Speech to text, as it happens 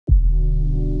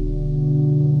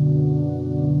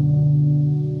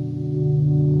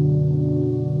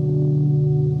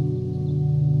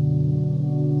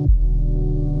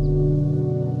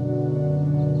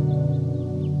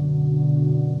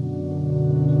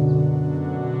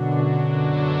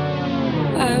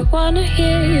wanna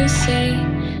hear you say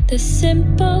the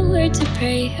simple words to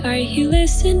pray. Are you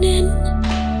listening?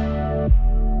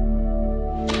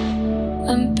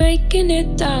 I'm breaking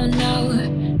it down now,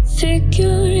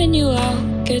 figuring you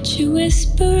out, get you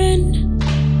whispering.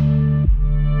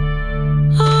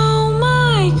 Oh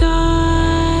my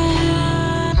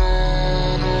God,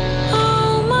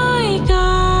 oh my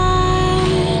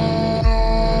God,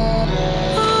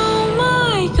 oh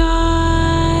my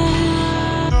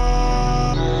God,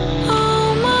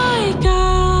 oh my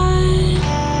God.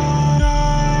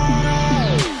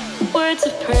 Words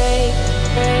of pray,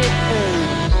 pray, pray.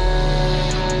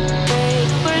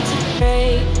 Words of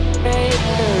pray, pray,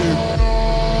 pray.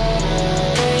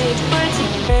 Words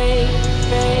of pray,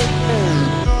 pray, pray.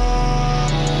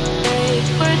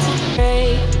 Words of pray,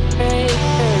 pray,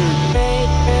 pray, pray,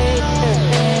 pray.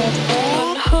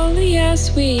 Unholy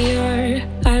as we are,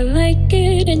 I like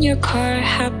it in your car.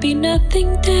 Happy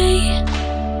nothing day.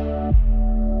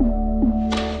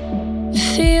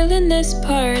 Feeling this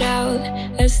part out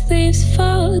as leaves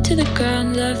fall to the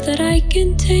ground. Love that I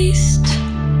can taste.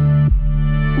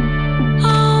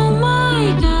 Oh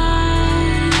my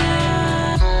God,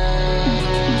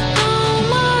 oh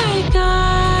my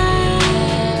God,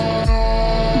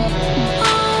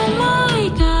 oh my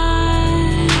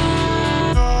God,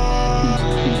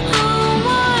 oh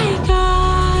my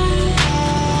God.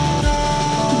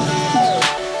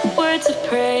 Words of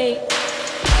pray.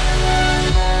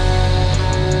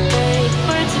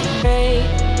 Words of pray,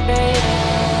 pray.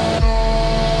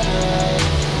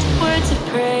 Words of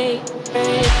pray,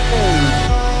 pray, pray.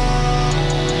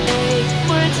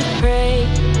 Words of pray,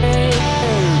 pray,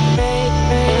 pray,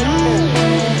 pray,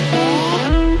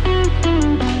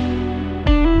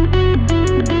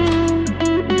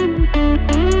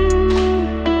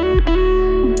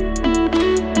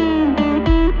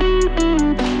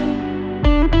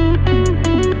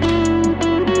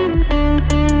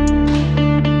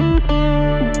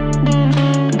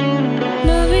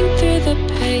 moving through the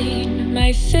pain,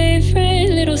 my favorite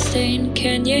little stain.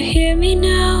 Can you hear me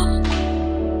now?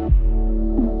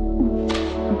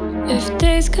 If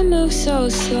days can move so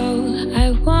slow,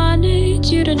 I wanted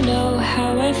you to know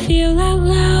how I feel out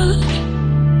loud.